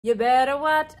You better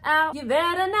watch out, you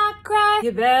better not cry,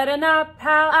 you better not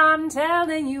pout, I'm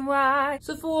telling you why.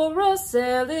 Sephora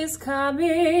sale is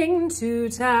coming to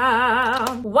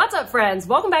town. What's up, friends?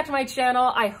 Welcome back to my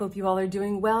channel. I hope you all are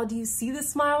doing well. Do you see the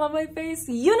smile on my face?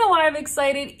 You know why I'm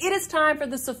excited. It is time for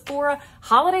the Sephora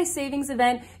Holiday Savings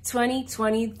Event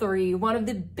 2023, one of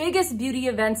the biggest beauty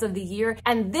events of the year,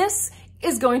 and this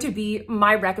is going to be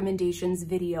my recommendations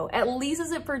video, at least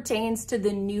as it pertains to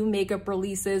the new makeup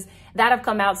releases that have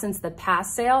come out since the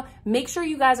past sale. Make sure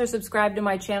you guys are subscribed to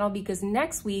my channel because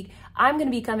next week I'm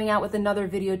gonna be coming out with another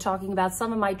video talking about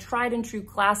some of my tried and true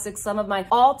classics, some of my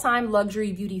all-time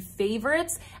luxury beauty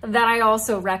favorites that I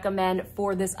also recommend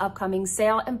for this upcoming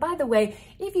sale. And by the way,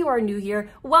 if you are new here,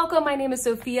 welcome. My name is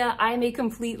Sophia. I am a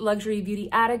complete luxury beauty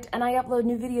addict and I upload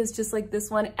new videos just like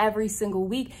this one every single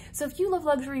week. So if you love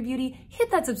luxury beauty, hit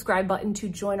that subscribe button to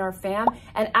join our fam.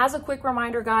 And as a quick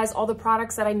reminder, guys, all the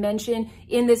products that I mentioned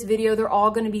in this video, they're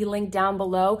all going to be linked down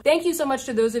below. Thank you so much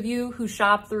to those of you who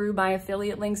shop through my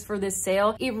affiliate links for this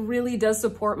sale. It really does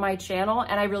support my channel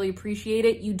and I really appreciate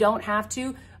it. You don't have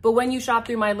to, but when you shop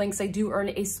through my links, I do earn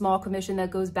a small commission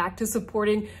that goes back to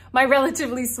supporting my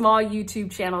relatively small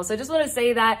YouTube channel. So I just want to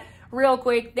say that real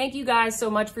quick. Thank you guys so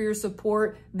much for your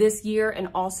support this year and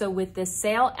also with this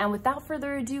sale. And without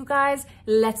further ado, guys,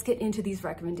 let's get into these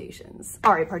recommendations.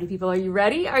 All right, party people, are you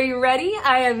ready? Are you ready?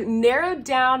 I have narrowed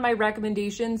down my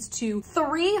recommendations to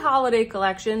 3 holiday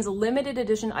collections, limited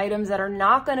edition items that are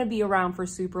not going to be around for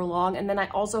super long. And then I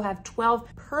also have 12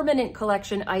 permanent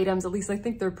collection items, at least I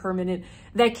think they're permanent,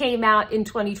 that came out in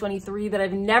 2023 that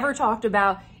I've never talked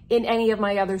about in any of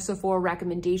my other Sephora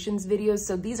recommendations videos.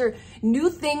 So these are new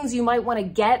things you might want to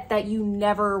get that you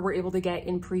never were able to get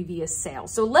in previous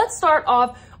sales. So let's start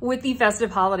off with the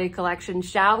festive holiday collection,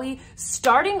 shall we?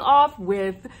 Starting off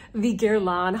with the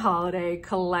Guerlain holiday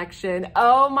collection.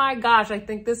 Oh my gosh, I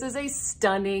think this is a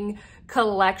stunning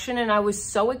collection and I was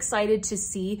so excited to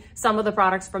see some of the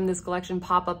products from this collection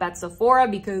pop up at Sephora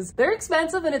because they're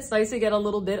expensive and it's nice to get a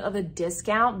little bit of a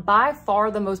discount. By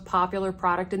far the most popular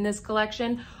product in this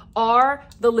collection are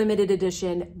the limited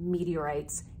edition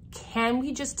meteorites. Can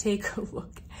we just take a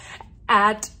look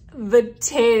at the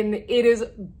tin? It is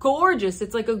gorgeous.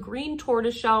 It's like a green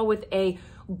tortoiseshell with a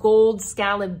gold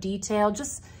scallop detail.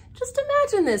 Just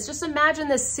imagine this. Just imagine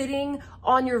this sitting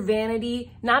on your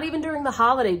vanity, not even during the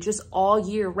holiday, just all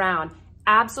year round.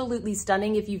 Absolutely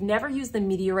stunning. If you've never used the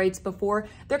meteorites before,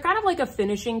 they're kind of like a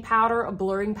finishing powder, a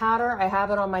blurring powder. I have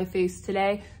it on my face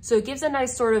today. So it gives a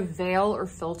nice sort of veil or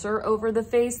filter over the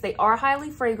face. They are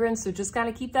highly fragrant, so just kind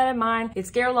of keep that in mind.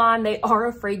 It's Guerlain. They are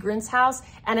a fragrance house.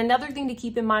 And another thing to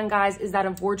keep in mind, guys, is that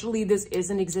unfortunately this is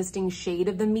an existing shade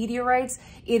of the meteorites.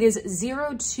 It is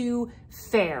 02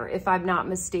 Fair, if I'm not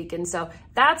mistaken. So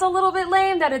that's a little bit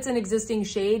lame that it's an existing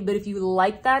shade, but if you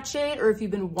like that shade or if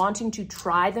you've been wanting to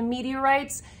try the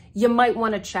meteorites, you might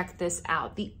want to check this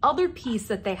out. The other piece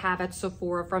that they have at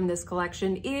Sephora from this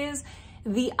collection is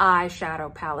the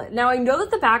eyeshadow palette. Now I know that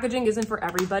the packaging isn't for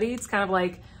everybody. It's kind of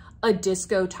like a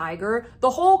disco tiger. The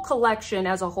whole collection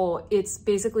as a whole, it's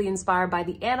basically inspired by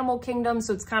the animal kingdom.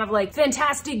 So it's kind of like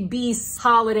Fantastic Beasts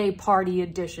holiday party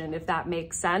edition, if that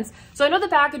makes sense. So I know the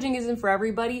packaging isn't for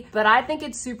everybody, but I think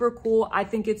it's super cool. I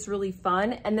think it's really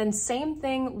fun. And then same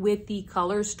thing with the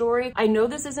color story. I know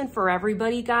this isn't for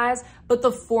everybody, guys, but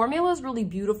the formula is really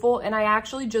beautiful. And I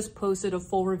actually just posted a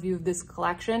full review of this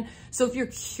collection. So if you're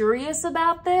curious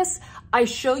about this, I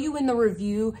show you in the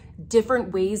review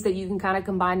different ways that you can kind of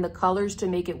combine the colors to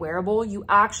make it wearable. You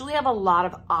actually have a lot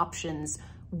of options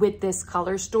with this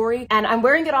color story and I'm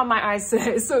wearing it on my eyes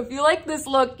today. So if you like this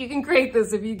look, you can create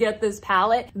this if you get this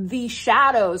palette. The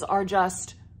shadows are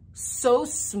just so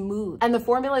smooth and the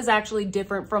formula is actually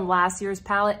different from last year's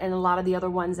palette and a lot of the other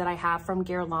ones that I have from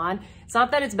Guerlain. It's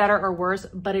not that it's better or worse,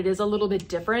 but it is a little bit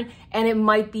different and it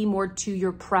might be more to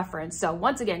your preference. So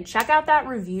once again, check out that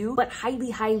review, but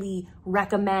highly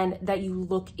recommend that you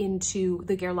look into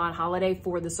the Guerlain holiday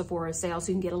for the Sephora sale so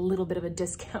you can get a little bit of a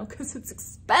discount because it's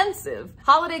expensive.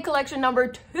 Holiday collection number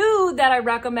 2 that I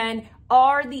recommend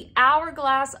are the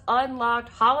Hourglass Unlocked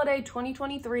Holiday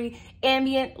 2023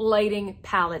 Ambient Lighting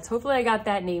Palettes. Hopefully I got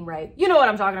that name right. You know what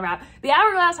I'm talking about. The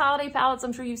Hourglass Holiday Palettes,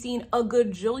 I'm sure you've seen a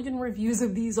gajillion reviews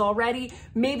of these already.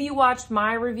 Maybe you watched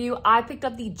my review. I picked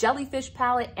up the Jellyfish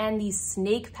palette and the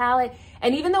Snake palette.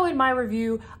 And even though in my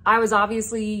review, I was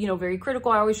obviously, you know, very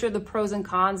critical, I always share the pros and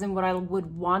cons and what I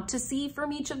would want to see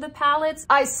from each of the palettes,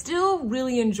 I still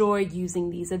really enjoy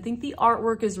using these. I think the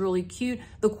artwork is really cute.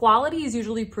 The quality is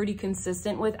usually pretty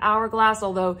consistent with Hourglass,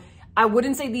 although I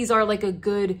wouldn't say these are like a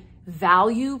good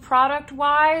value product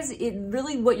wise. It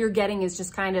really, what you're getting is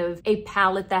just kind of a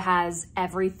palette that has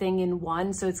everything in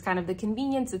one. So it's kind of the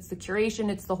convenience, it's the curation,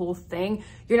 it's the whole thing.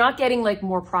 You're not getting like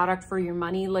more product for your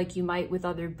money like you might with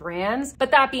other brands.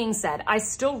 But that being said, I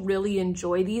still really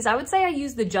enjoy these. I would say I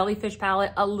use the Jellyfish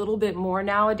palette a little bit more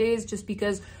nowadays just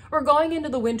because we're going into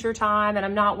the winter time and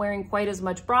I'm not wearing quite as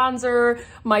much bronzer.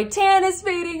 My tan is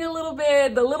fading a little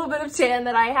bit, the little bit of tan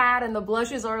that I had, and the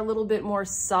blushes are a little bit more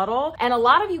subtle. And a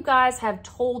lot of you guys have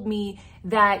told me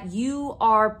that you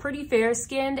are pretty fair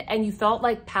skinned and you felt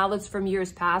like palettes from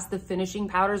years past, the finishing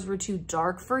powders were too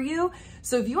dark for you.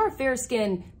 So if you are fair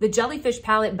skinned, the Jellyfish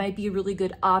palette might be a really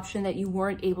good option that you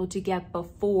weren't able to get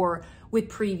before with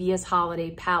previous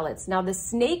holiday palettes. Now the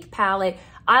Snake palette,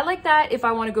 I like that if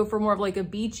I want to go for more of like a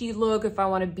beachy look, if I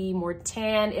want to be more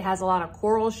tan. It has a lot of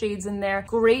coral shades in there.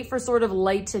 Great for sort of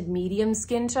light to medium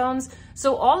skin tones.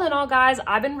 So all in all, guys,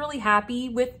 I've been really happy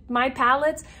with my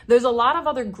palettes. There's a lot of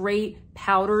other great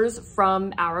powders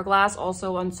from Hourglass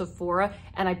also on Sephora,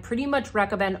 and I pretty much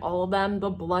recommend all of them, the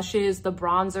blushes, the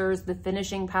bronzers, the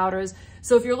finishing powders.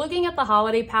 So if you're looking at the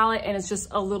holiday palette and it's just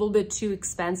a little bit too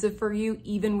expensive for you,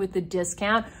 even with the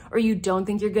discount, or you don't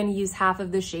think you're going to use half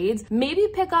of the shades, maybe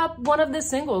pick up one of the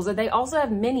singles. Or they also have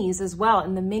minis as well,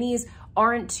 and the minis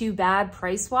aren't too bad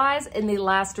price-wise and they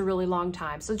last a really long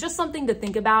time. So just something to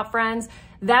think about, friends.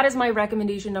 That is my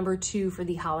recommendation number 2 for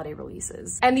the holiday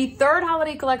releases. And the third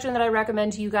holiday collection that I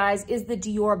recommend to you guys is the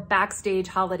Dior Backstage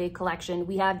holiday collection.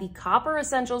 We have the Copper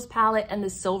Essentials palette and the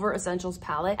Silver Essentials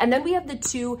palette. And then we have the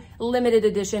 2 limited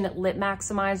edition lip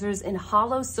maximizers in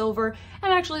Hollow Silver,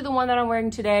 and actually the one that I'm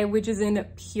wearing today, which is in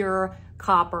Pure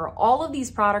Copper. All of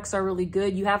these products are really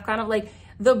good. You have kind of like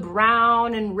the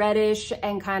brown and reddish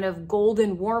and kind of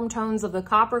golden warm tones of the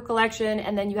Copper collection,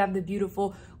 and then you have the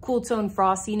beautiful cool tone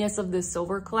frostiness of the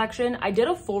Silver collection. I did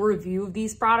a full review of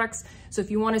these products, so if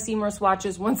you want to see more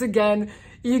swatches, once again,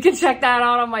 you can check that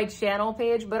out on my channel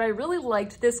page. But I really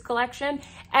liked this collection,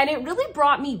 and it really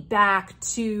brought me back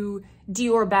to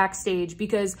Dior Backstage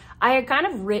because I had kind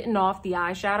of written off the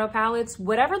eyeshadow palettes.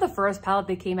 Whatever the first palette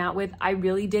they came out with, I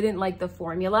really didn't like the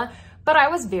formula, but I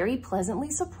was very pleasantly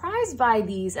surprised by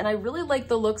these, and I really like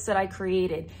the looks that I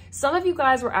created. Some of you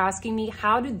guys were asking me,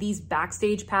 how did these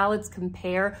Backstage palettes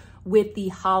compare with the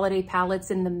holiday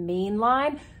palettes in the main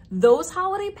line? Those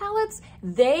holiday palettes,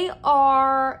 they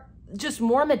are just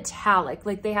more metallic.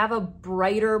 Like they have a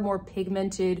brighter, more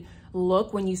pigmented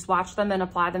look when you swatch them and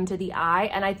apply them to the eye.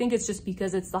 And I think it's just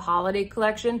because it's the holiday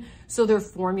collection, so they're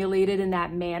formulated in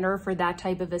that manner for that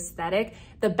type of aesthetic.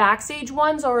 The Backstage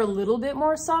ones are a little bit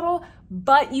more subtle,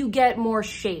 but you get more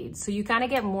shades. So you kind of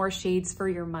get more shades for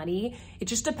your money. It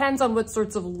just depends on what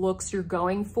sorts of looks you're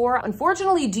going for.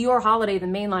 Unfortunately, Dior Holiday, the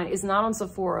main line, is not on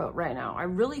Sephora right now. I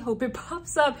really hope it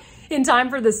pops up in time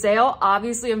for the sale.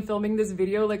 Obviously, I'm filming this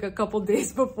video like a couple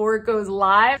days before it goes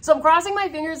live. So I'm crossing my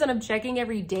fingers and I'm checking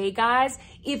every day, guys.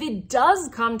 If it does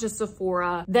come to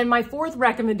Sephora, then my 4th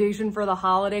recommendation for the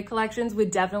holiday collections would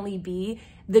definitely be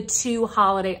the 2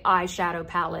 holiday eyeshadow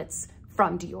palettes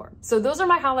from Dior. So those are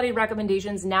my holiday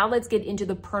recommendations. Now let's get into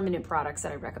the permanent products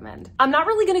that I recommend. I'm not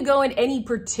really gonna go in any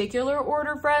particular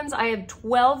order, friends. I have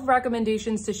 12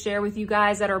 recommendations to share with you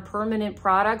guys that are permanent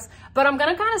products, but I'm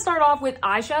gonna kind of start off with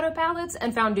eyeshadow palettes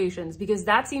and foundations because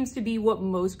that seems to be what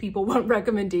most people want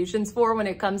recommendations for when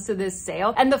it comes to this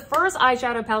sale. And the first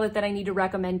eyeshadow palette that I need to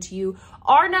recommend to you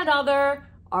are none other,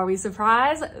 are we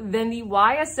surprised, than the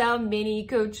YSL Mini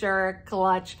Couture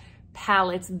Clutch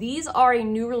palettes. These are a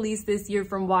new release this year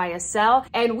from YSL,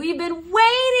 and we've been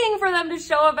waiting for them to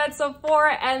show up at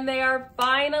Sephora, and they are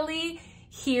finally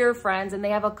here, friends. And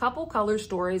they have a couple color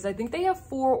stories. I think they have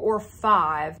 4 or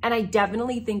 5, and I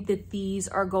definitely think that these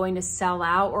are going to sell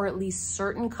out, or at least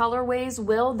certain colorways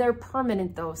will. They're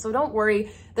permanent though, so don't worry,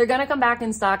 they're gonna come back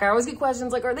in stock. I always get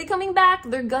questions like, are they coming back?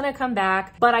 They're gonna come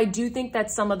back, but I do think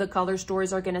that some of the color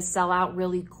stories are gonna sell out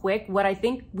really quick. What I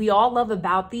think we all love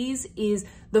about these is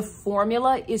the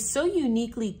formula is so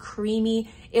uniquely creamy.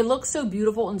 It looks so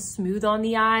beautiful and smooth on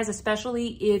the eyes, especially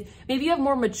if maybe you have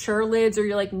more mature lids, or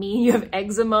you're like me, you have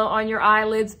eczema on your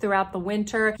eyelids throughout the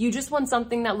winter. You just want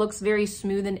something that looks very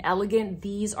smooth and elegant.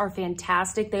 These are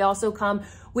fantastic. They also come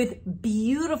with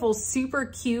beautiful, super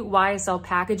cute YSL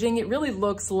packaging. It really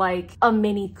looks like a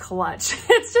mini clutch.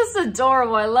 It's just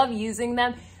adorable. I love using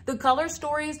them. The color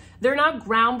stories, they're not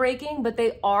groundbreaking, but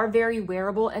they are very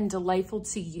wearable and delightful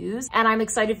to use. And I'm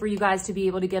excited for you guys to be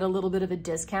able to get a little bit of a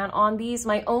discount on these.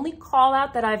 My only call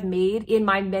out that I've made in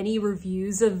my many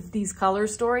reviews of these color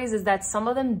stories is that some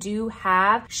of them do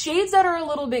have shades that are a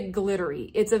little bit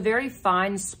glittery. It's a very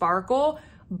fine sparkle,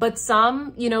 but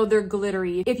some, you know, they're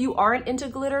glittery. If you aren't into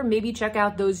glitter, maybe check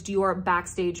out those Dior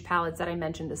Backstage palettes that I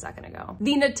mentioned a second ago.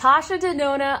 The Natasha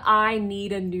Denona I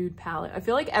Need a Nude palette. I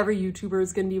feel like every YouTuber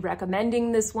is gonna be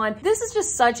recommending this one. This is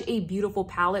just such a beautiful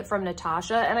palette from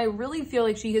Natasha, and I really feel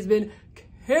like she has been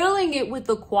killing it with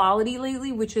the quality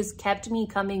lately, which has kept me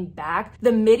coming back.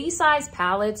 The midi size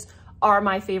palettes are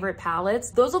my favorite palettes.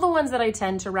 Those are the ones that I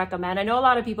tend to recommend. I know a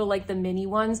lot of people like the mini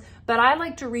ones, but I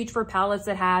like to reach for palettes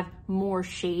that have more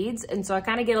shades. And so I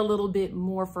kind of get a little bit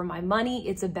more for my money.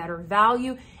 It's a better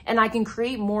value and I can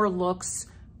create more looks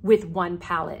with one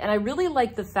palette. And I really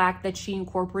like the fact that she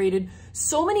incorporated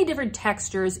so many different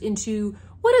textures into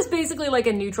what is basically like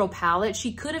a neutral palette.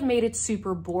 She could have made it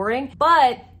super boring,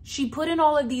 but she put in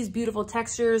all of these beautiful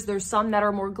textures. There's some that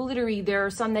are more glittery. There are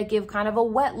some that give kind of a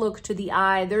wet look to the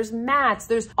eye. There's mattes.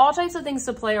 There's all types of things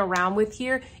to play around with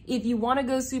here. If you want to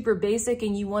go super basic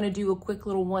and you want to do a quick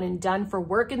little one and done for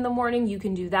work in the morning, you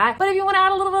can do that. But if you want to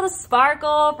add a little bit of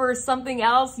sparkle for something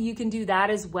else, you can do that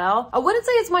as well. I wouldn't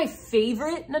say it's my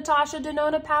favorite Natasha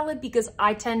Denona palette because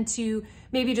I tend to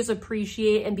maybe just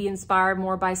appreciate and be inspired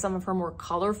more by some of her more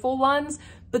colorful ones.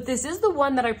 But this is the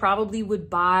one that I probably would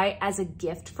buy as a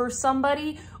gift for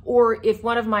somebody, or if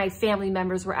one of my family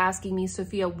members were asking me,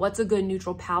 Sophia, what's a good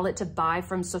neutral palette to buy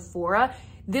from Sephora?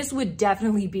 This would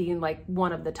definitely be in like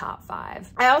one of the top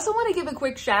 5. I also want to give a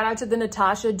quick shout out to the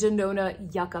Natasha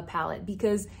Denona Yucca palette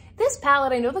because this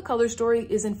palette, I know the color story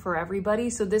isn't for everybody,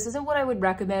 so this isn't what I would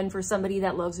recommend for somebody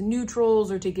that loves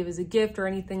neutrals or to give as a gift or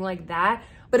anything like that.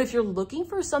 But if you're looking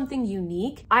for something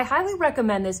unique, I highly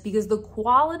recommend this because the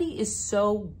quality is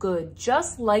so good.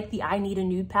 Just like the I Need a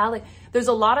Nude palette, there's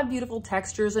a lot of beautiful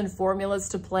textures and formulas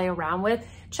to play around with.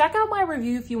 Check out my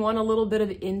review if you want a little bit of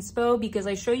inspo because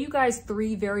I show you guys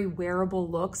 3 very wearable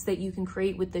looks that you can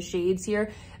create with the shades here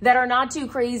that are not too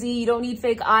crazy. You don't need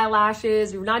fake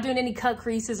eyelashes. You're not doing any cut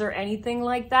creases or anything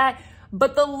like that.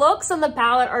 But the looks on the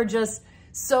palette are just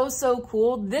so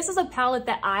cool. This is a palette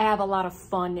that I have a lot of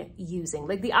fun using.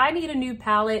 Like the I Need a Nude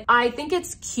palette, I think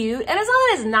it's cute. And it's not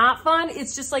that it's not fun,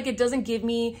 it's just like it doesn't give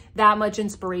me that much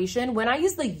inspiration. When I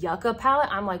use the Yucca palette,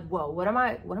 I'm like, whoa, what am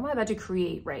I about to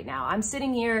create right now? I'm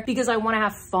sitting here because I want to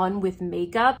have fun with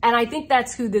makeup. And I think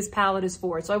that's who this palette is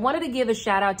for. So I wanted to give a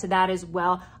shout out to that as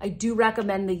well. I do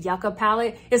recommend the Yucca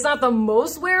palette. It's not the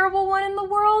most wearable one in the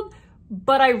world,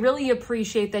 but I really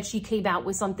appreciate that she came out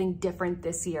with something different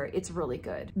this year. It's really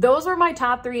good. Those were my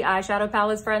top 3 eyeshadow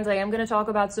palettes, friends. I am gonna talk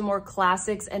about some more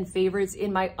classics and favorites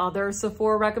in my other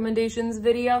Sephora recommendations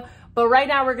video. But right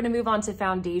now we're gonna move on to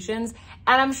foundations.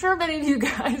 And I'm sure many of you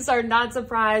guys are not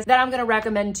surprised that I'm gonna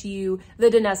recommend to you the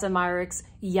Danessa Myricks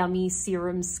Yummy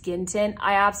Serum Skin Tint.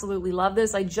 I absolutely love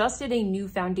this. I just did a new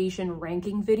foundation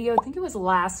ranking video. I think it was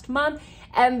last month.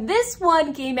 And this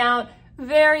one came out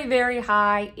very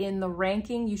high in the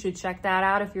ranking. You should check that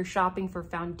out if you're shopping for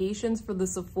foundations for the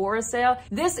Sephora sale.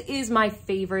 This is my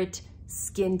favorite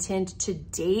skin tint to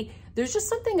date. There's just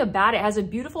something about it. It has a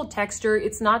beautiful texture.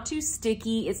 It's not too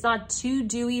sticky. It's not too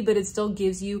dewy, but it still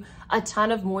gives you a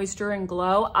ton of moisture and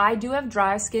glow. I do have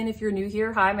dry skin if you're new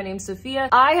here. Hi, my name's Sophia.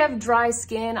 I have dry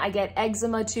skin. I get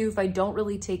eczema too if I don't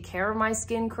really take care of my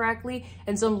skin correctly.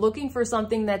 And so I'm looking for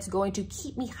something that's going to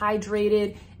keep me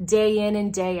hydrated day in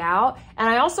and day out. And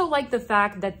I also like the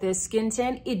fact that this skin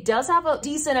tint, it does have a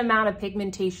decent amount of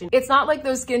pigmentation. It's not like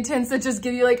those skin tints that just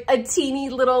give you like a teeny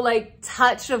little like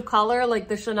touch of color like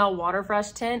the Chanel Water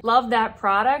Fresh tint. Love that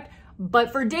product.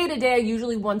 But for day to day, I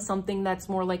usually want something that's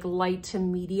more like light to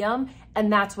medium.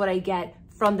 And that's what I get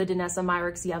from the Danessa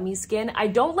Myricks Yummy Skin. I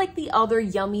don't like the other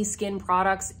Yummy Skin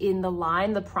products in the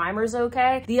line. The primer's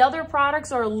okay. The other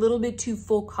products are a little bit too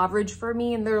full coverage for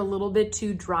me and they're a little bit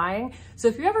too drying. So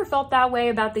if you ever felt that way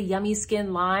about the Yummy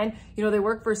Skin line, you know, they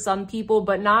work for some people,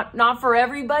 but not for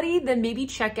everybody, then maybe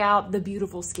check out the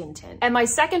Beautiful Skin Tint. And my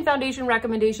second foundation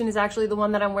recommendation is actually the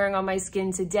one that I'm wearing on my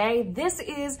skin today. This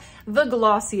is the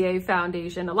Glossier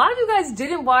foundation. A lot of you guys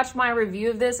didn't watch my review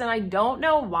of this and I don't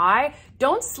know why.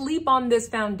 Don't sleep on this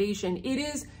foundation. It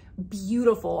is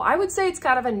beautiful. I would say it's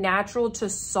kind of a natural to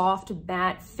soft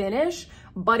matte finish,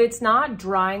 but it's not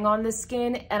drying on the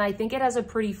skin. And I think it has a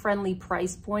pretty friendly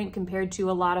price point compared to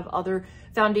a lot of other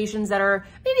foundations that are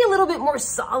maybe a little bit more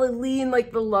solidly in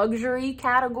like the luxury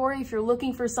category. If you're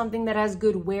looking for something that has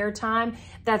good wear time,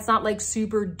 that's not like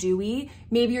super dewy,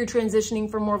 maybe you're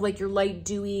transitioning from more of like your light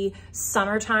dewy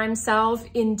summertime self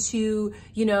into,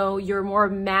 you know, your more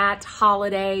matte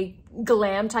holiday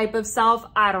glam type of self.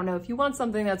 I don't know. If you want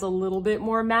something that's a little bit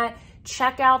more matte,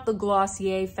 check out the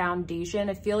Glossier foundation.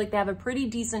 I feel like they have a pretty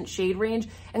decent shade range,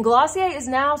 and Glossier is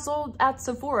now sold at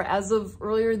Sephora as of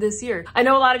earlier this year. I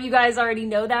know a lot of you guys already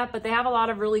know that, but they have a lot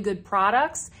of really good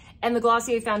products. And the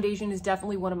Glossier foundation is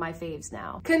definitely one of my faves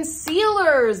now.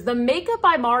 Concealers, the Makeup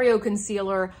by Mario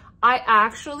concealer, I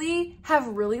actually have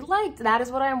really liked. That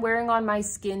is what I'm wearing on my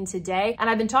skin today. And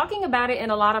I've been talking about it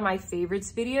in a lot of my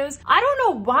favorites videos. I don't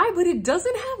know why, but it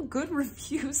doesn't have good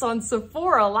reviews on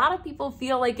Sephora. A lot of people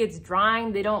feel like it's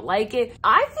drying, they don't like it.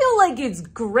 I feel like it's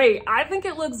great. I think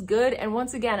it looks good. And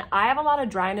once again, I have a lot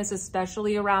of dryness,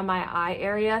 especially around my eye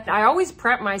area. I always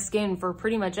prep my skin for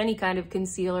pretty much any kind of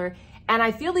concealer. And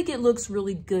I feel like it looks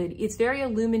really good. It's very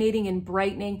illuminating and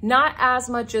brightening, not as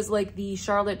much as like the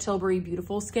Charlotte Tilbury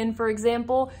Beautiful Skin, for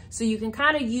example. So you can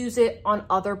kind of use it on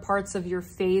other parts of your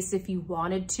face if you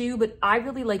wanted to, but I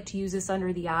really like to use this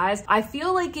under the eyes. I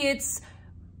feel like it's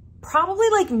probably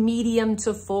like medium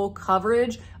to full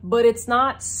coverage, but it's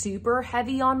not super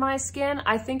heavy on my skin.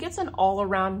 I think it's an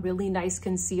all-around really nice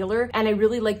concealer, and I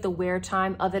really like the wear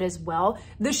time of it as well.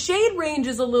 The shade range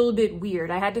is a little bit weird.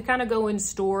 I had to kind of go in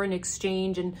store and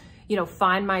exchange and, you know,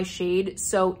 find my shade.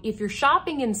 So if you're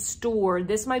shopping in store,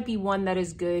 this might be one that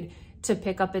is good to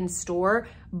pick up in store,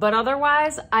 but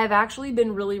otherwise I've actually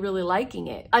been really liking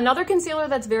it. Another concealer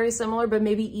that's very similar, but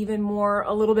maybe even more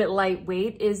a little bit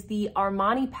lightweight, is the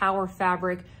Armani Power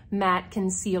Fabric Matte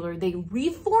Concealer. They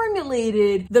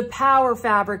reformulated the Power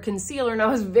Fabric Concealer, and I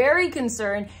was very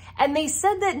concerned, and they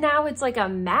said that now it's like a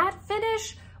matte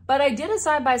finish, but I did a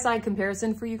side-by-side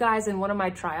comparison for you guys in one of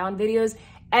my try-on videos,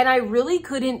 and I really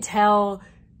couldn't tell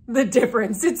the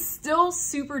difference. It's still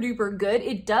super duper good.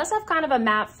 It does have kind of a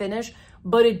matte finish,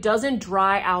 but it doesn't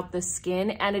dry out the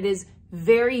skin, and it is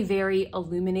very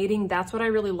illuminating. That's what I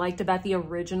really liked about the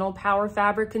original Power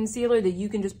Fabric Concealer, that you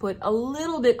can just put a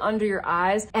little bit under your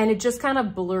eyes and it just kind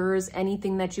of blurs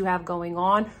anything that you have going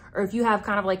on. Or if you have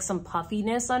kind of like some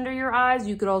puffiness under your eyes,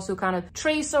 you could also kind of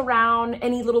trace around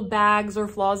any little bags or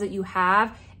flaws that you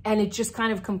have, and it just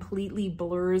kind of completely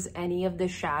blurs any of the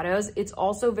shadows. It's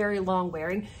also very long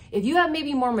wearing. If you have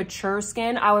maybe more mature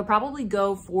skin, I would probably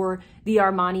go for the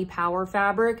Armani Power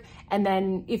Fabric. And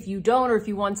then if you don't, or if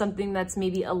you want something that's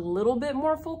maybe a little bit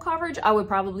more full coverage, I would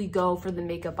probably go for the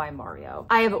Makeup by Mario.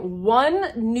 I have one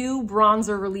new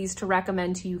bronzer release to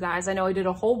recommend to you guys. I know I did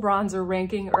a whole bronzer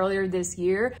ranking earlier this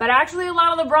year, but actually a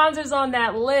lot of the bronzers on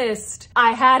that list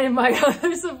I had in my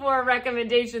other Sephora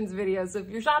recommendations video. So if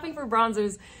you're shopping for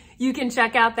bronzers, you can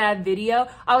check out that video.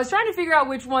 I was trying to figure out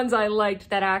which ones I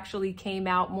liked that actually came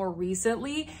out more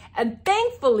recently. And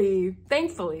thankfully,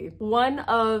 one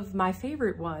of my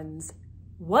favorite ones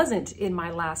wasn't in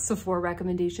my last Sephora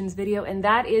recommendations video, and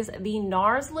that is the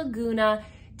NARS Laguna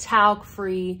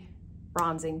Talc-Free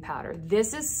bronzing powder.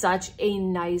 This is such a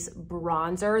nice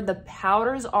bronzer. The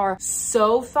powders are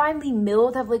so finely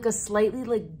milled, have like a slightly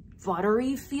like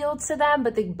buttery feel to them,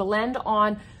 but they blend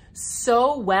on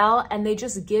so well, and they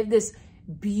just give this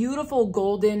beautiful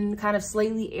golden kind of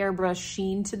slightly airbrush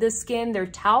sheen to the skin. They're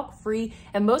talc free,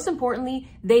 and most importantly,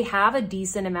 they have a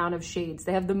decent amount of shades.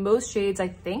 They have the most shades, I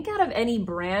think, out of any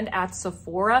brand at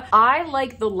Sephora. I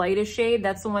like the lightest shade.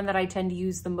 That's the one that I tend to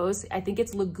use the most. I think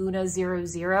it's Laguna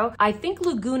 00. I think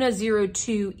Laguna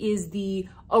 02 is the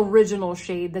original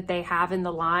shade that they have in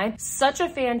the line. Such a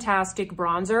fantastic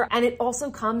bronzer, and it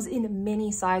also comes in mini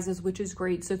sizes, which is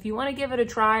great. So if you want to give it a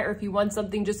try, or if you want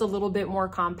something just a little bit more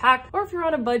compact, or if you're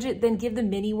on a budget, then give the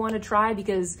mini one a try,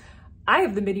 because I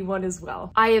have the mini one as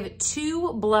well. I have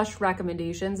two blush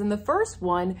recommendations, and the first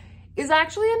one is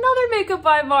actually another Makeup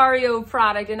by Mario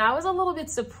product, and I was a little bit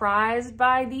surprised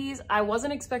by these. I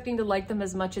wasn't expecting to like them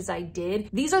as much as I did.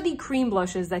 These are the cream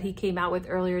blushes that he came out with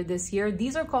earlier this year.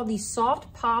 These are called the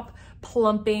Soft Pop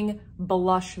Plumping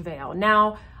Blush Veil.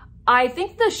 Now, I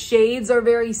think the shades are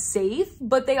very safe,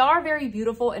 but they are very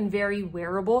beautiful and very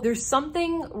wearable. There's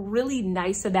something really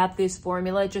nice about this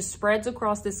formula. It just spreads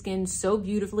across the skin so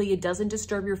beautifully. It doesn't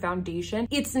disturb your foundation.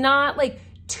 It's not like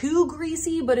too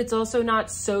greasy, but it's also not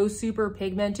so super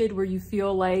pigmented where you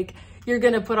feel like you're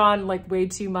gonna put on like way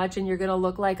too much and you're gonna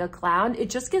look like a clown. It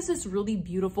just gives this really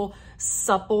beautiful,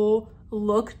 supple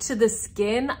look to the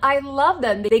skin. I love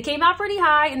them. They came out pretty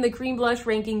high in the cream blush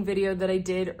ranking video that I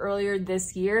did earlier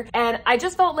this year, and I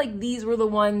just felt like these were the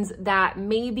ones that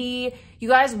maybe you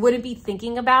guys wouldn't be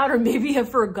thinking about, or maybe have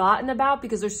forgotten about,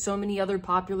 because there's so many other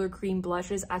popular cream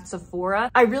blushes at Sephora.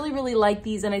 I really like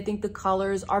these, and I think the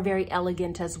colors are very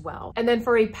elegant as well. And then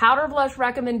for a powder blush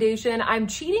recommendation, I'm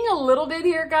cheating a little bit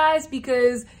here, guys,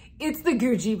 because it's the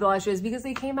Gucci blushes, because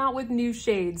they came out with new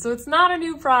shades. So it's not a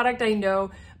new product, I know,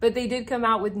 but they did come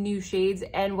out with new shades.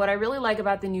 And what I really like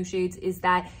about the new shades is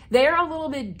that they're a little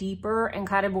bit deeper and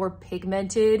kind of more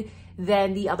pigmented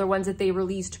than the other ones that they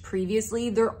released previously.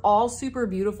 They're all super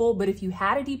beautiful, but if you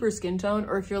had a deeper skin tone,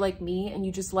 or if you're like me and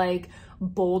you just like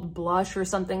bold blush or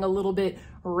something a little bit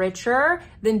richer,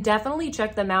 then definitely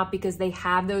check them out because they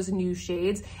have those new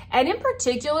shades. And in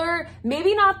particular,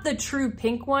 maybe not the true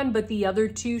pink one, but the other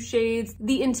two shades,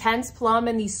 the intense plum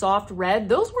and the soft red,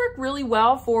 those work really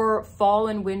well for fall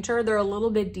and winter. They're a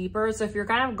little bit deeper. So if you're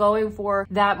kind of going for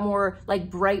that more like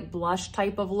bright blush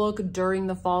type of look during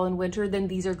the fall and winter, then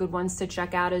these are good ones to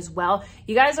check out as well.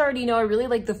 You guys already know I really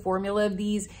like the formula of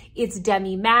these. It's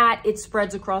demi matte. It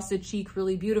spreads across the cheek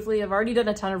really beautifully. I've already done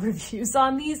a ton of reviews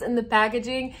on these, and the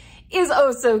packaging is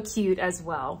oh so cute as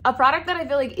well. A product that I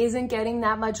feel like isn't getting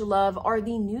that much love are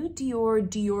the new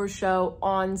Dior Show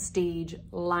On Stage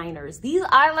liners. These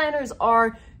eyeliners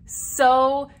are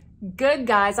so good,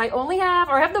 guys. I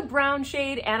have the brown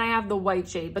shade and I have the white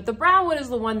shade, but the brown one is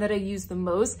the one that I use the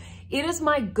most. It is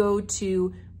my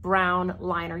go-to brown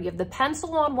liner. You have the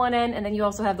pencil on one end, and then you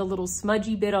also have the little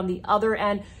smudgy bit on the other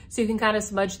end, so you can kind of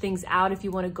smudge things out if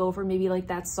you want to go for maybe like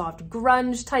that soft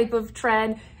grunge type of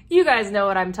trend. You guys know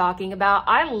what I'm talking about.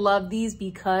 I love these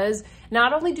because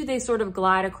not only do they sort of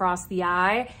glide across the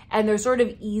eye, and they're sort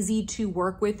of easy to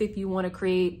work with if you want to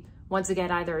create, once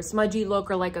again, either a smudgy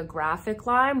look or like a graphic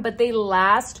line, but they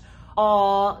last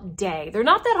all day. They're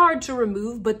not that hard to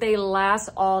remove, but they last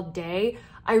all day.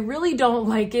 I really don't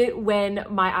like it when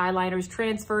my eyeliners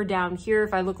transfer down here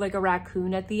if I look like a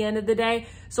raccoon at the end of the day.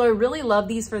 So I really love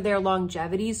these for their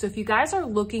longevity. So if you guys are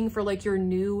looking for like your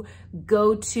new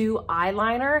go-to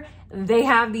eyeliner, they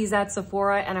have these at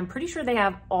Sephora, and I'm pretty sure they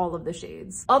have all of the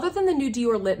shades. Other than the new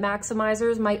Dior Lip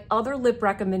Maximizers, my other lip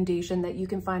recommendation that you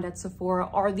can find at Sephora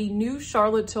are the new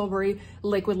Charlotte Tilbury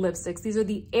liquid lipsticks. These are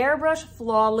the Airbrush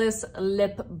Flawless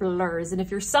Lip Blurs. And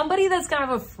if you're somebody that's kind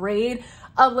of afraid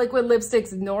of liquid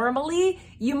lipsticks normally,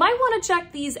 you might want to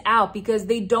check these out because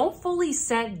they don't fully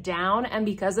set down, and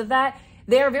because of that,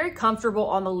 they are very comfortable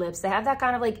on the lips. They have that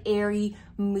kind of like airy,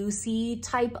 moussey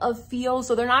type of feel.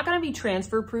 So they're not going to be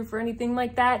transfer proof or anything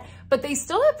like that, but they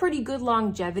still have pretty good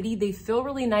longevity. They feel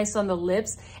really nice on the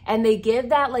lips, and they give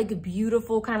that like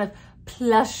beautiful kind of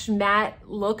plush matte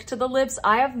look to the lips.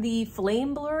 I have the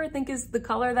Flame Blur, I think is the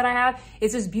color that I have.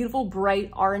 It's this beautiful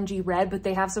bright orangey red, but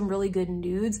they have some really good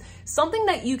nudes. Something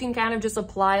that you can kind of just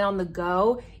apply on the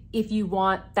go if you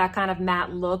want that kind of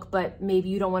matte look, but maybe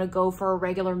you don't want to go for a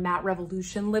regular Matte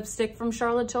Revolution lipstick from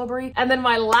Charlotte Tilbury. And then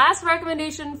my last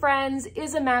recommendation, friends,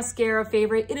 is a mascara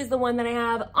favorite. It is the one that I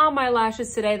have on my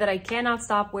lashes today that I cannot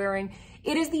stop wearing.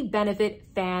 It is the Benefit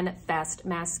Fan Fest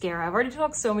mascara. I've already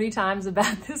talked so many times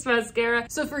about this mascara,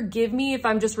 so forgive me if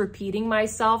I'm just repeating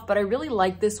myself, but I really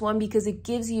like this one because it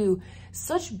gives you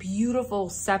such beautiful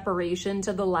separation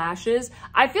to the lashes.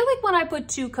 I feel like when I put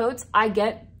 2 coats, I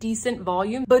get decent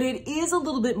volume, but it is a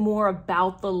little bit more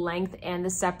about the length and the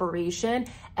separation.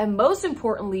 And most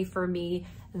importantly for me,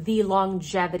 the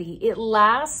longevity. It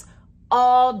lasts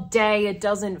all day. It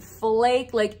doesn't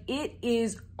flake. Like, it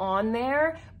is on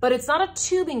there, but it's not a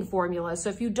tubing formula. So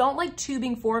if you don't like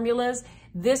tubing formulas,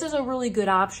 this is a really good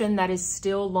option that is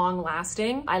still long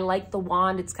lasting. I like the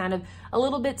wand. It's kind of a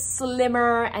little bit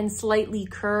slimmer and slightly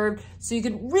curved, so you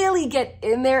can really get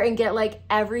in there and get like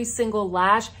every single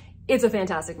lash. It's a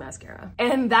fantastic mascara.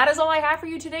 And that is all I have for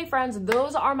you today, friends.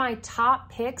 Those are my top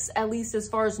picks, at least as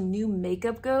far as new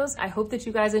makeup goes. I hope that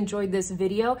you guys enjoyed this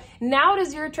video. Now it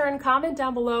is your turn. Comment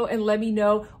down below and let me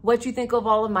know what you think of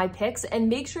all of my picks, and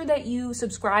make sure that you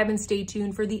subscribe and stay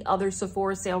tuned for the other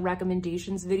Sephora sale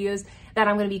recommendations videos that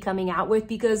I'm going to be coming out with,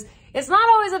 because it's not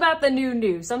always about the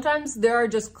new. Sometimes there are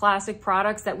just classic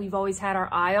products that we've always had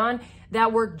our eye on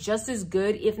that work just as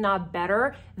good, if not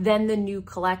better, than the new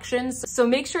collections. So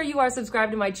make sure you are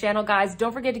subscribed to my channel, guys.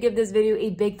 Don't forget to give this video a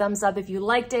big thumbs up if you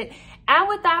liked it. And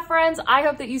with that, friends, I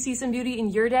hope that you see some beauty in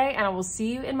your day, and I will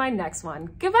see you in my next one.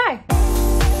 Goodbye.